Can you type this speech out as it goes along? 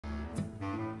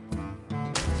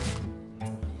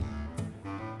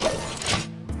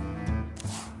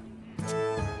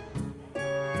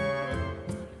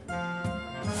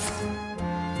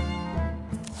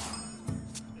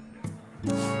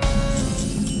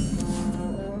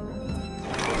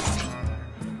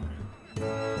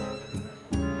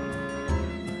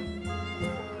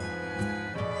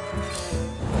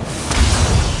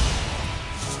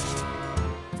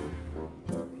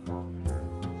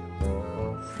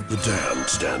The damned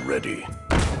stand ready.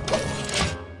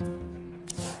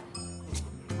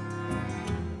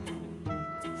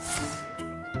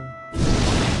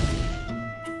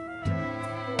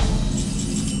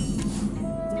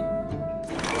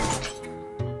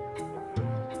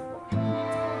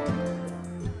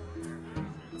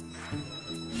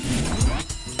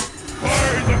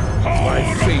 My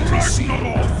fate is sealed.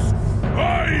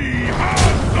 I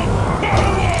have the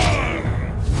power!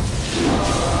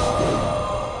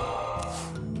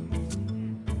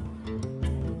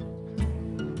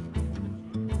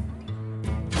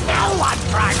 No one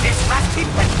tried this rusty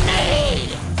with me!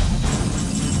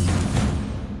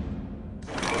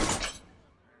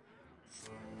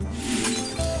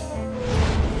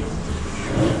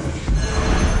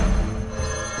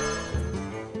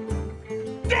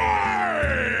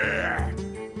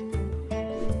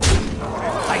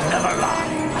 I never lie.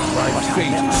 My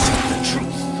fate is sealed. The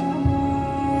truth.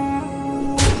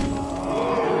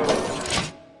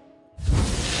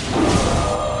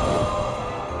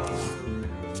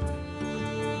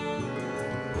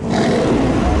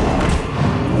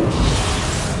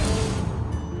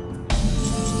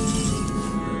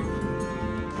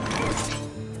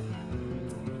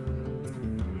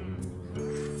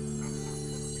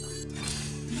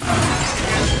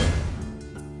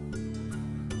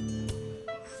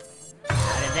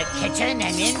 Out of the kitchen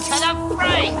and into the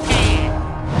frying pan.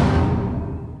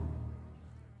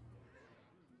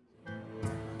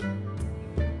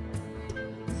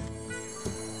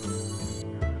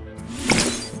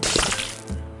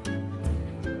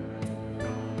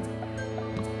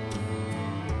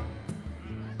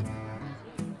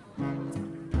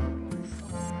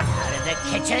 Out of the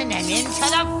kitchen and into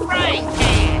the frying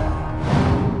pan.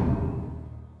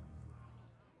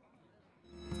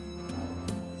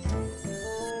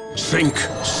 Sink,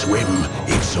 swim,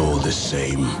 it's all the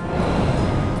same.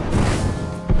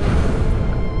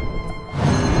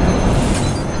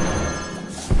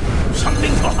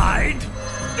 Something to hide?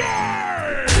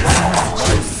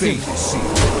 My fate is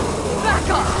sealed. Back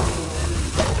off!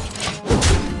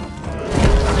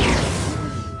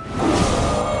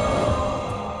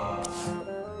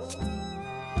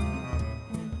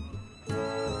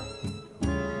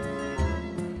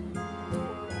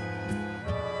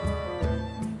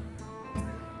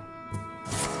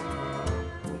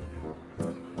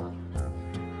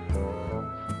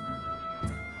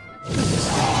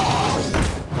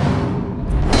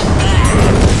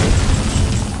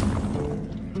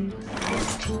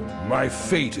 My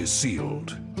fate is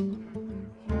sealed.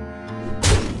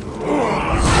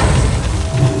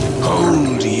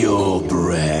 Hold your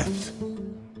breath.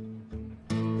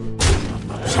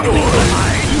 Something to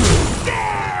hide?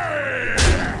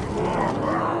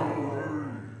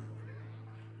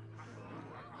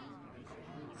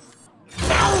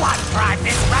 No one tried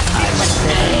this rusty with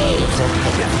me!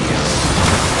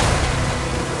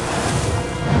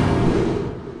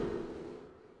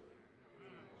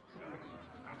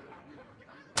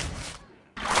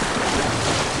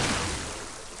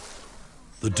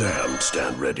 The damned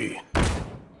stand ready.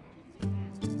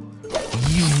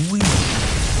 You win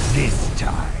this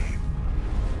time.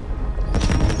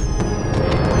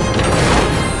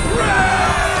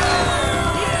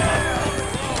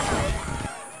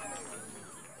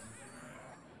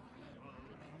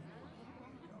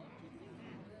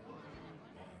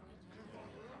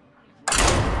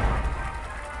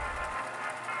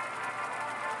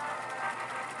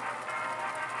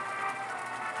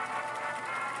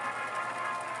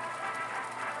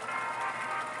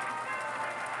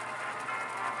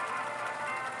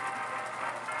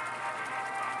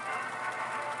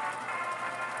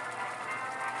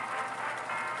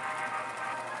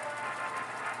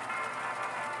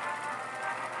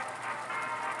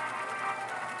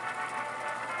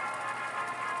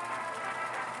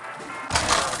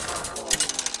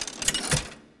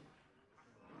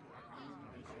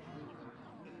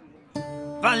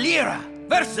 Valera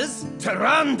versus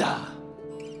Tyrande.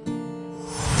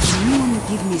 You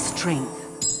give me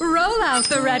strength. Roll out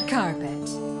the red carpet.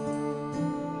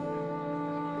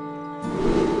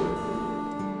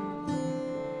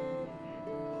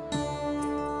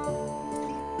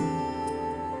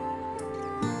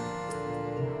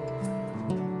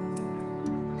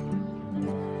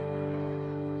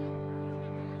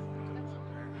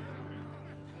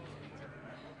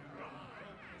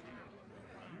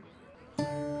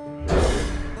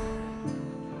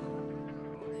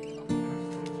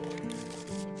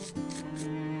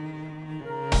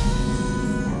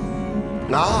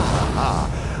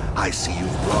 I see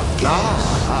you've brought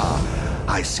guests.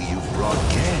 I see you've brought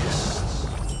guests.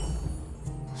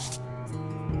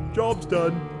 Job's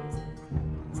done.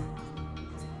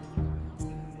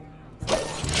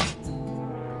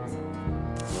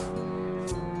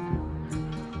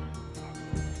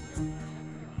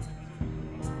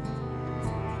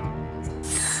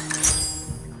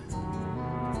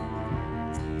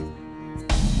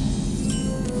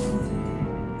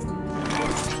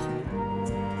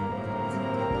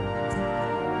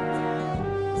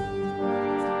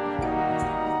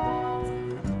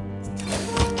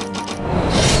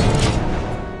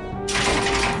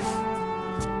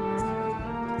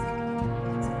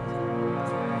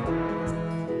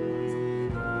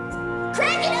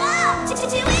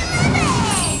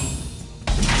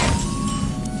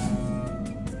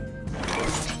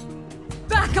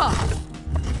 Back off!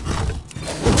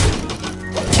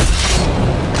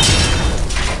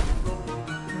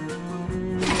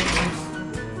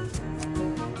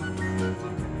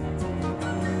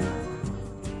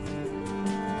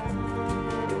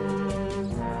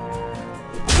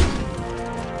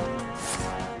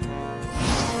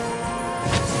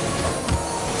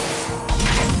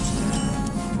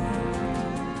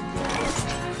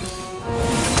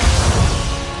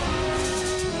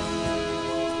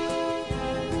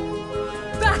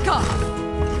 Back off!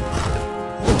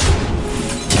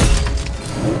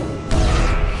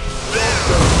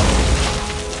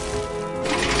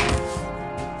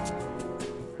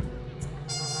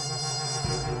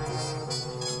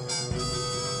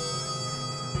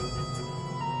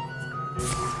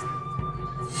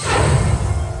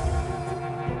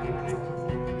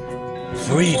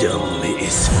 Freedom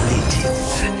is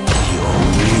fleeting. Your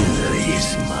will is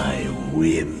my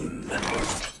whim.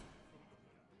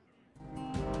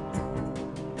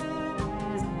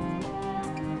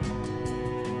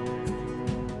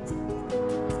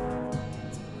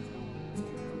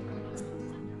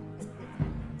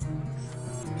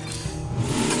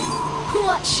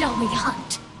 What shall we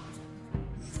hunt?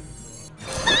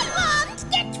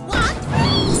 Get one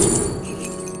free!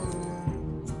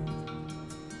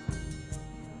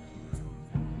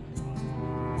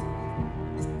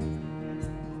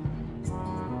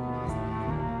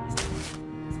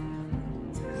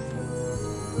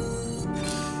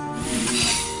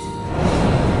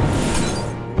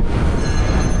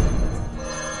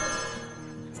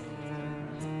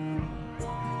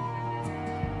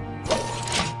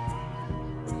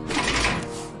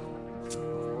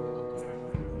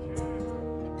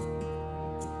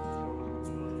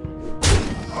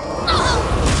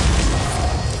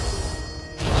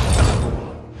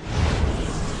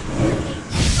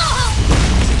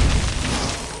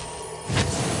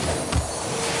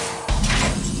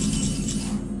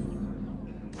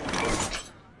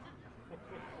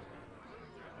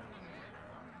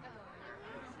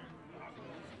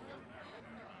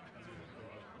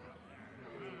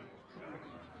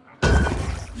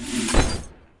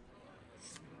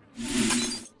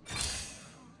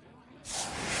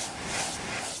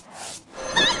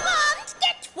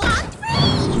 Get one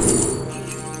free!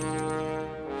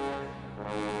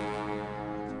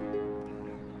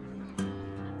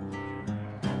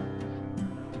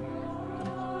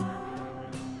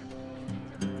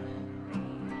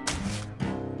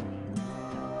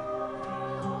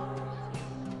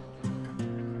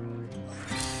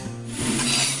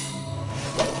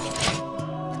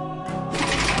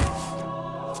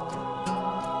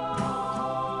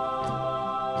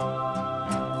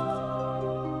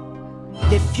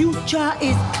 The future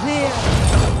is clear.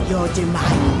 Your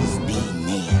demise be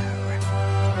near.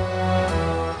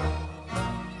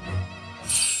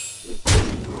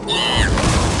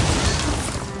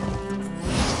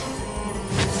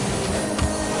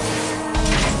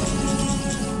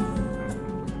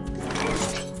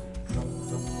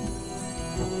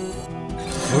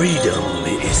 Freedom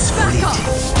is Back off!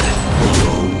 fleeting.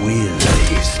 Your will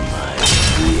is my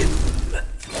whim.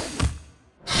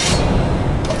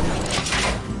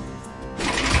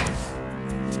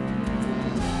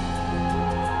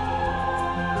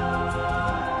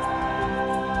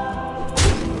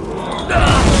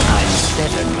 I'm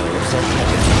seven moves ahead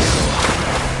of you.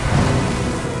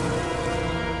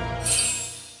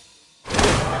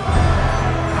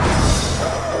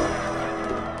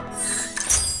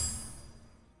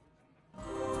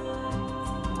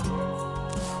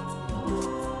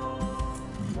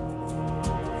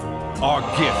 Our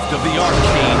gift of the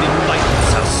arcane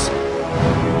enlightens us.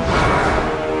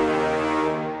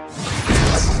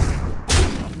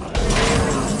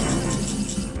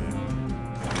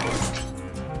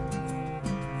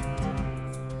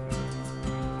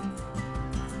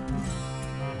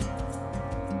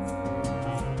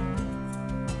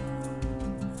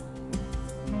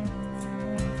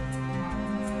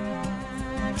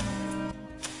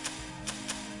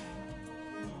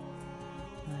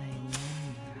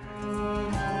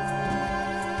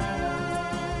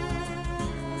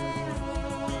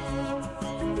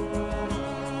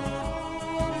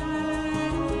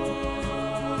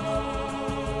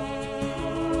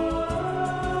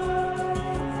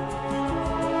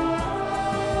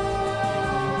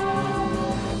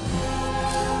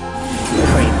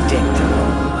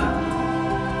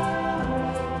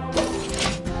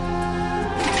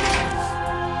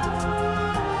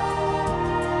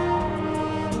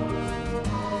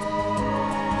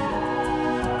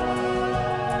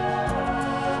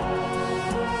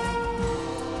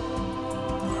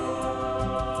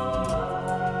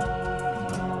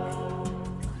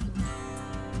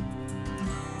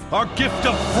 Our gift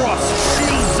of frost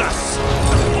shields us!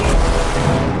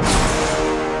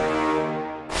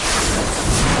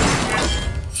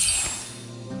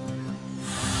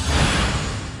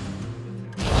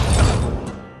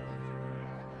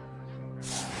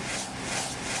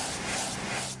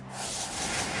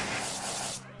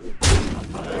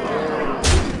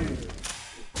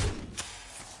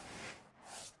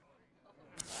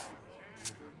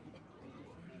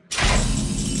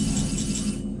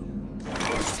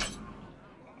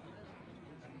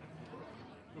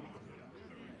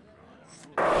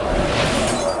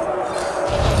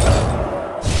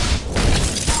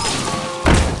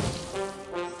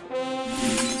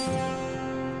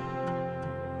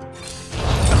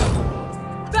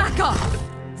 Back off!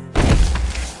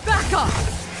 Back off!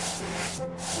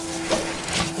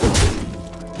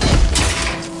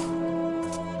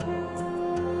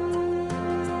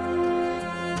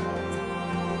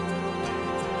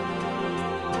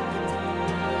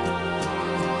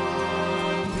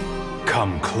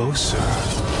 Come closer.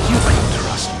 You can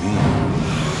trust me.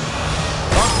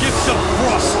 Our gift of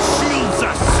frost shields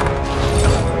us!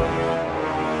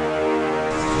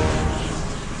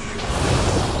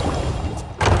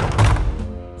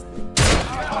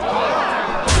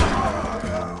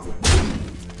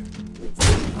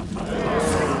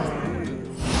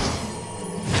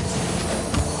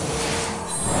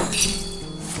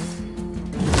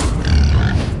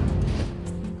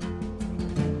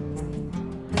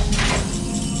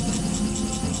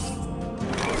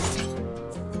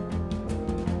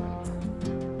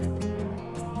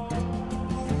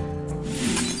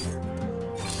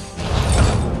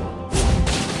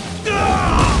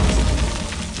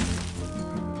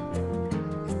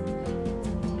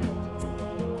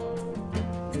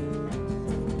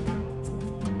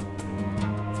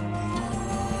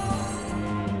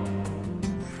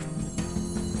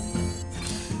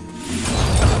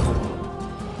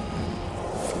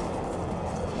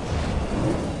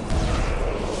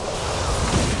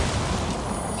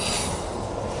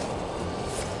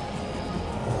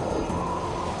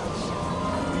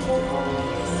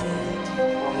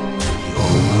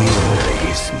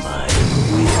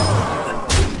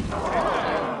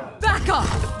 Back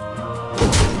off!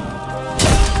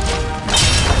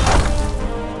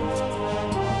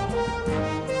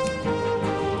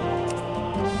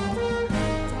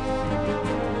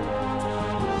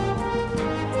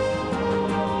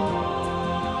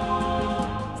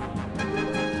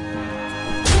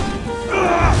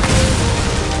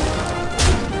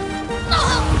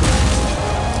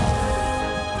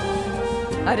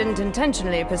 I didn't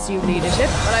intentionally pursue leadership,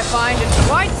 but I find it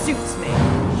quite suits me.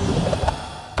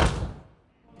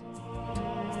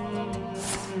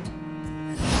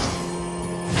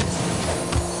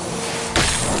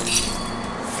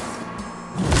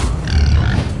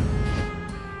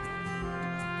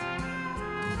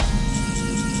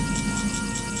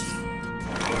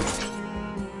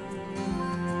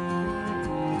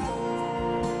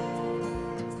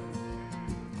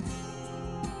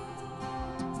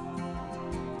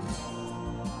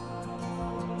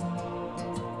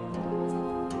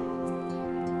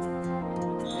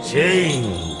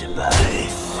 Chained by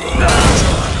fate.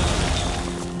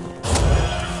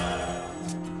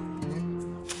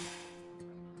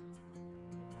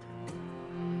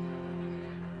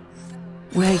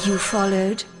 Were you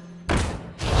followed?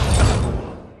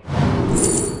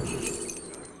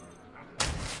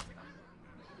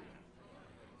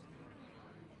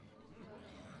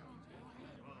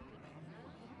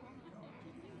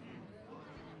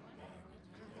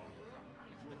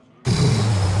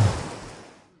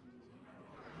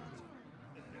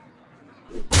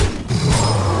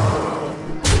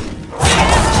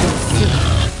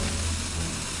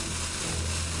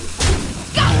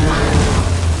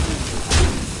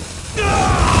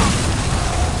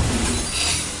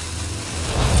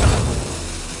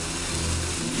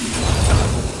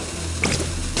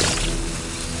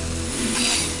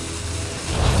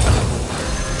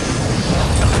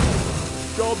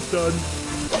 Job's done.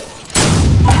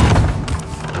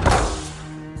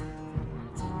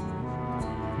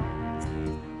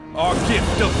 Our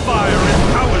gift of fire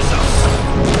empowers us!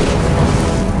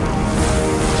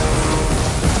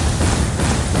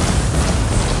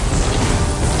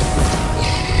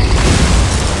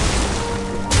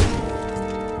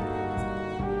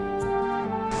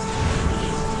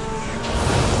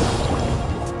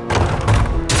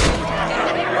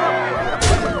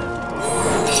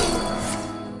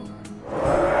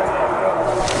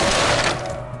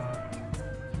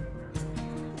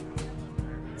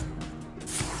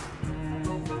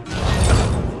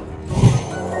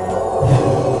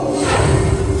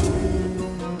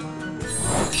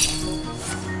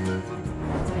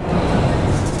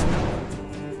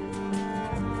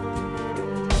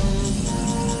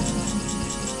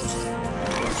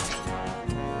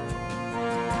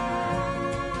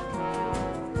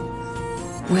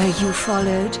 Were you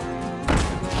followed?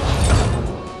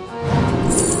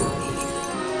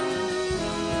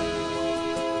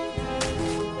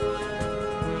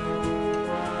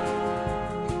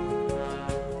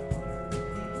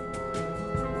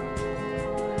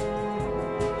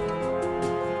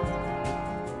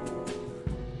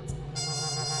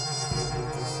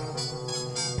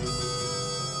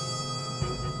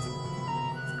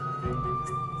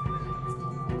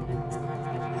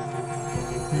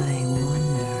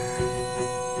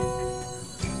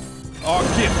 Our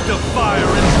gift of fire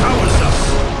empowers us!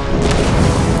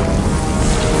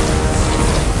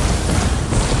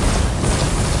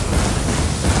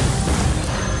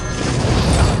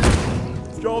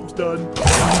 Job's done.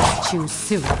 Too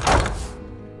soon.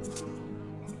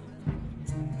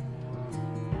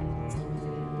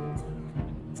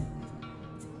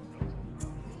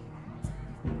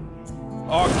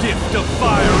 Our gift of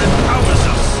fire empowers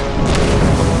us!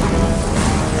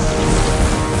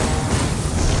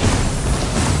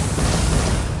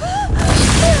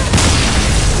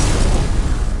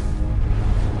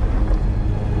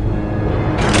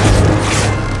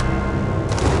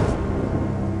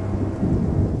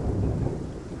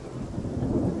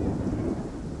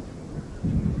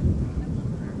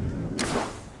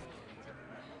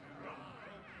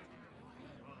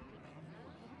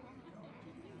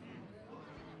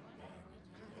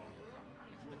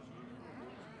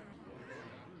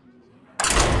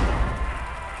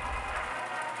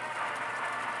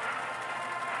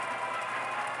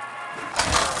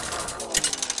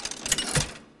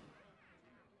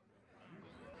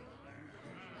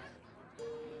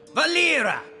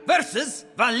 Valeera versus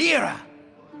Valeera.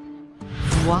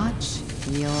 Watch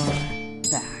your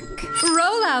back.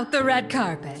 Roll out the red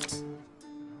carpet.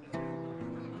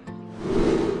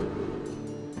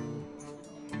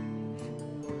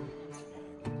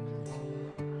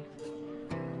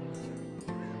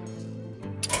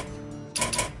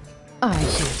 I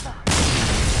give up.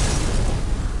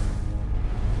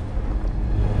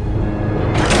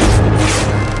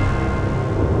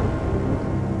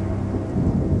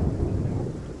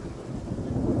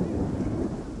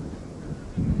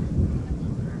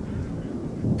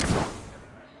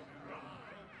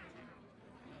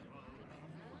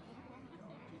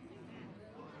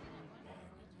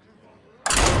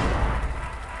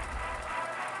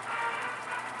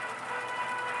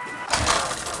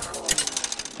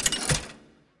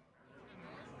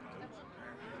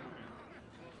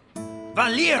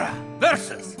 Valeera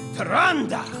versus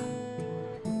Tyrande.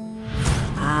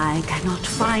 I cannot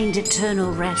find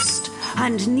eternal rest,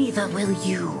 and neither will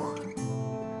you.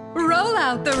 Roll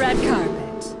out the red carpet.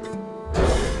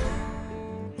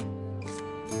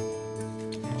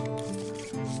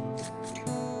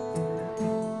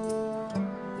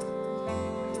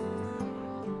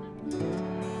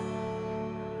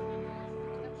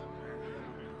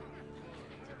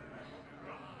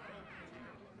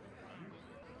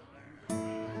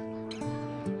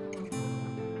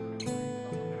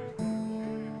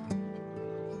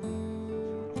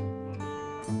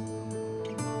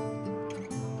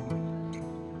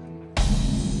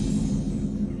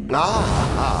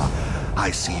 I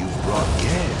see you've brought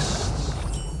guests.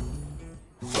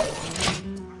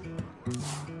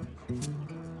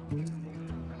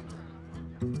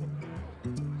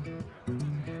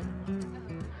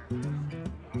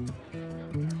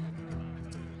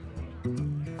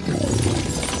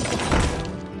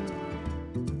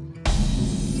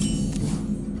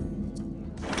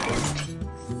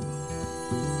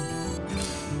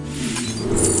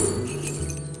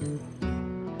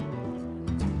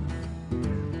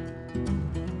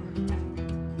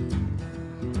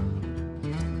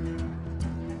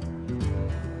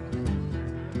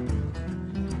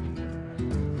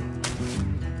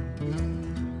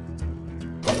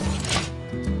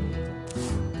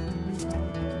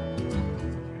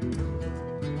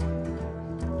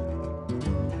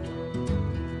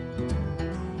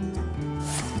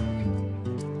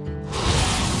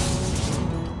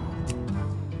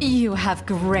 You have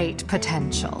great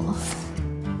potential.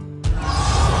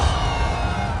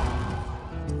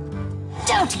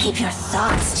 Don't keep your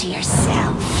thoughts to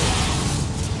yourself.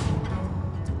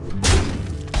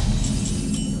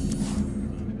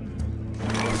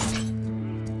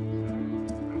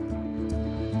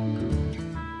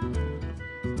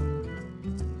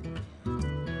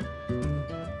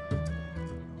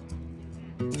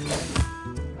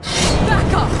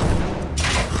 Back off!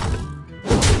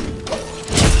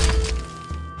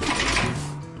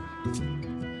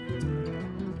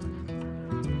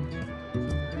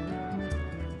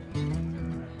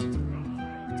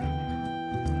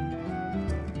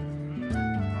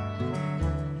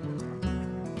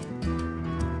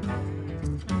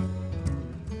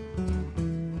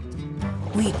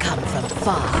 We come from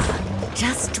far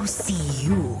just to see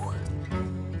you.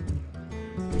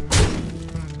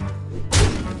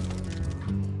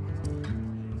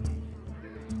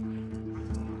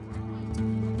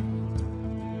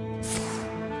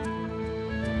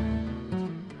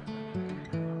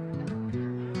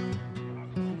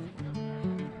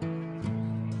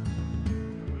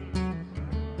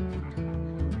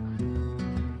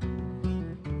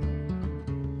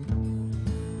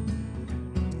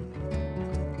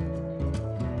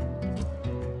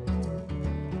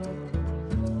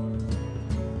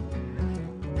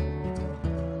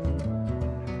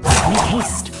 Make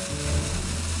haste.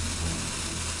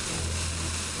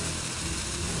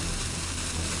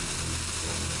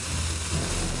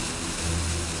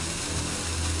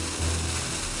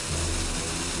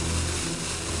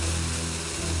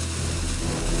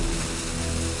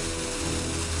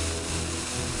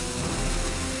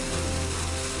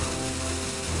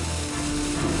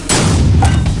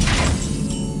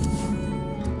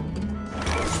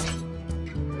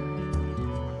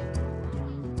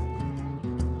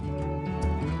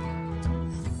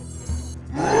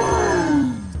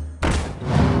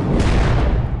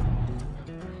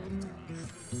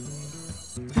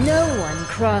 No one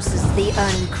crosses the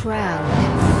uncrowned.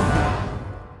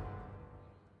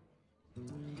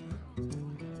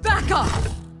 Back off!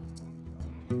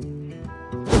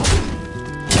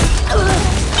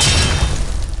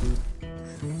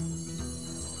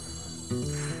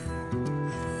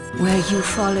 Were you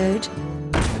followed?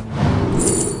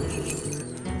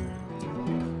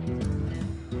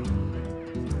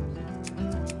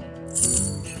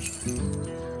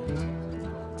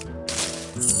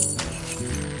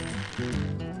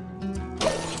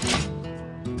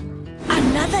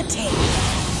 Another tape.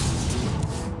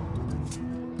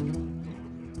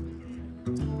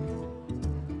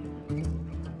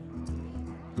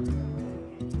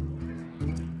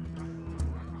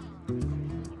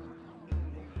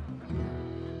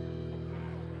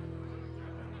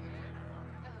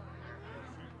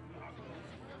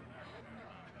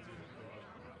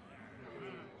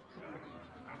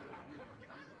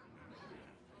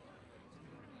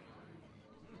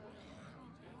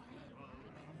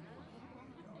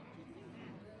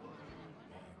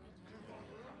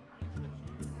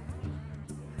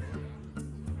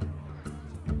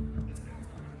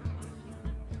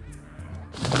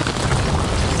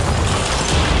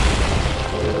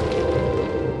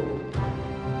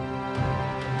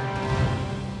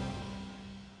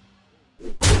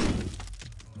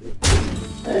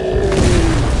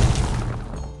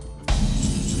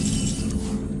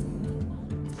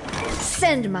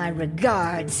 Send my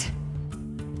regards.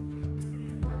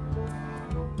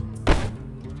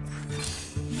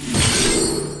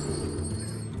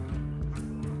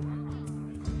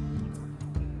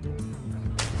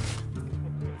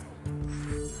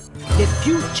 The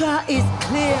future is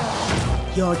clear.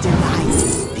 Your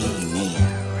demise be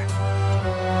near.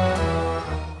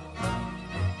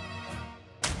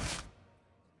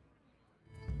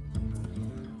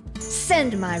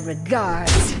 Send my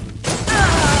regards.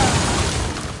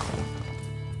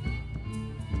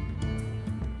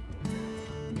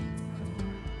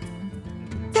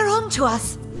 They're on to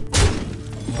us.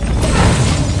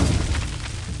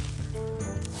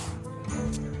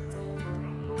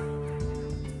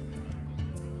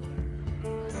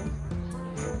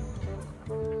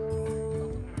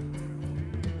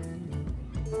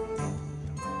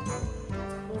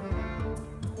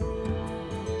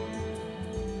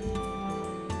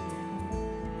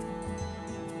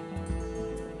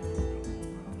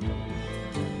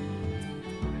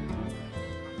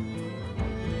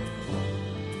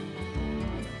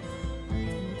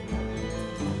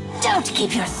 Don't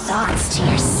keep your thoughts to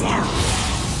yourself.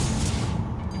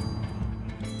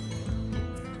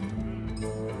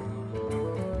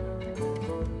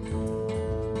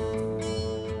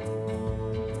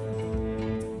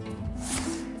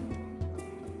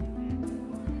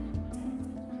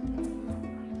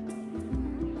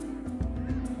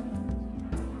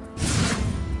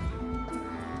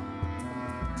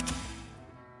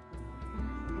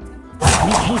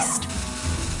 Make haste.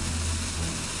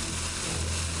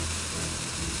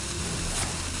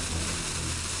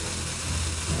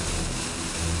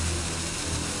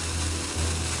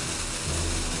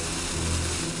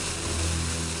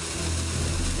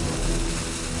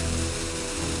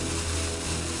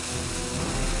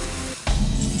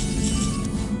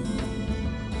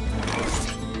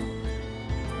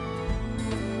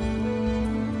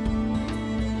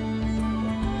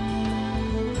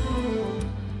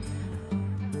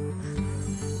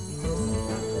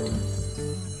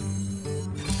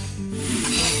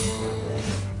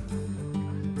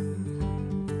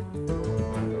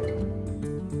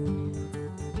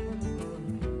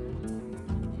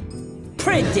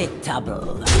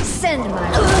 Predictable. Send my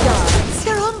regards.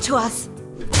 They're on to us.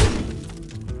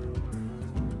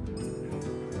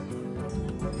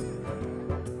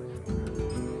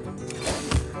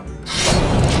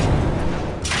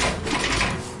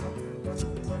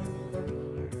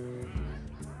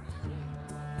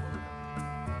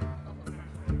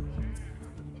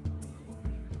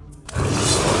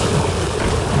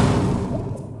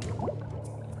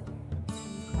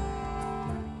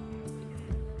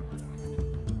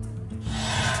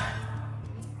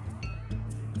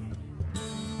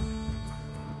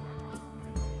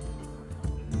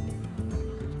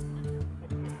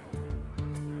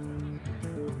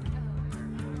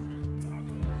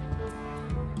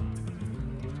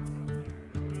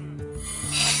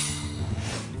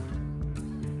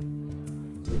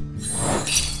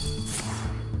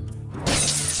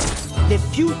 The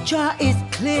future is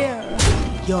clear.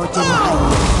 Your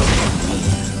denial.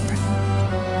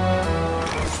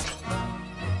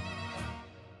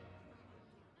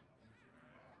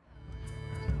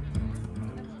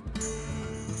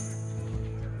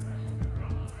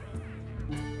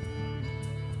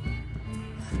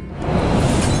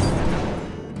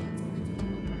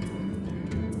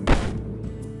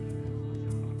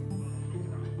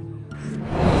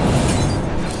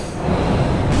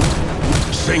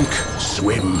 Sink,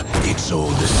 swim, it's all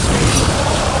the same.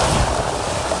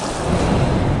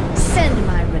 Send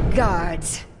my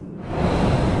regards.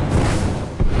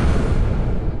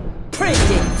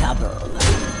 Predictable.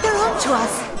 They're on to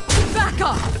us. Back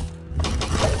off!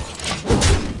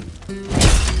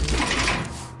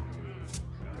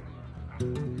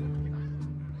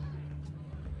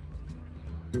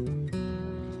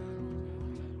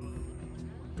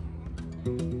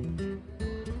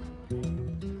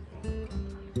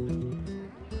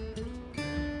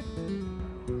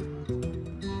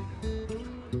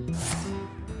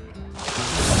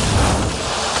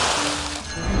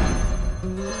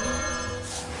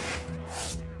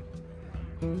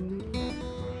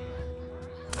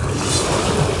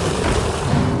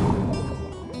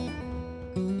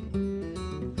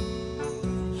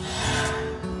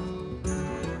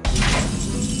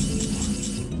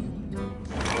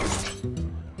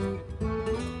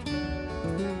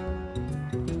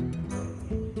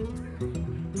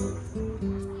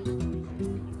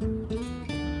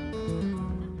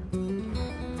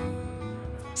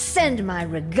 Send my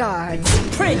regards.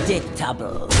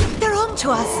 Predictable. They're on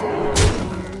to us.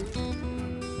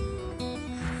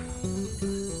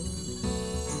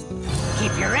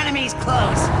 Keep your enemies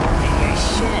close, and your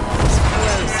shadows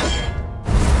closer.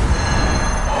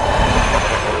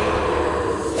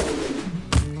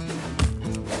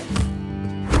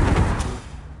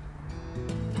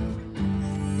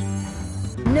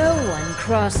 No one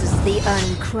crosses the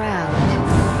uncrowned.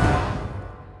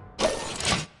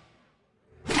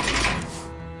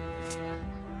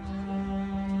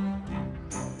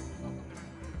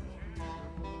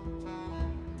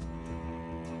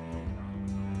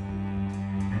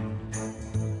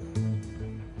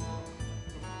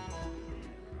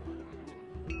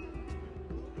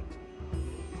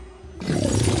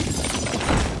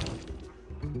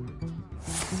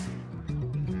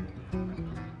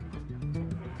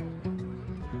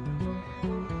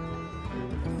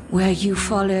 Were you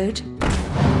followed?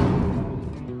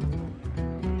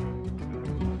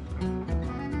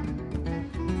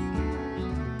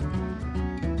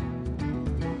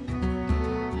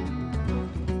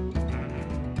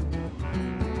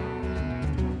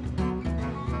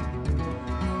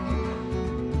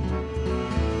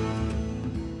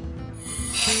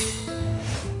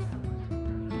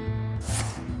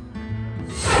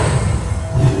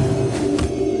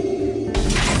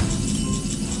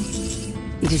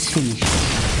 It is finished.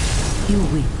 You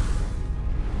win.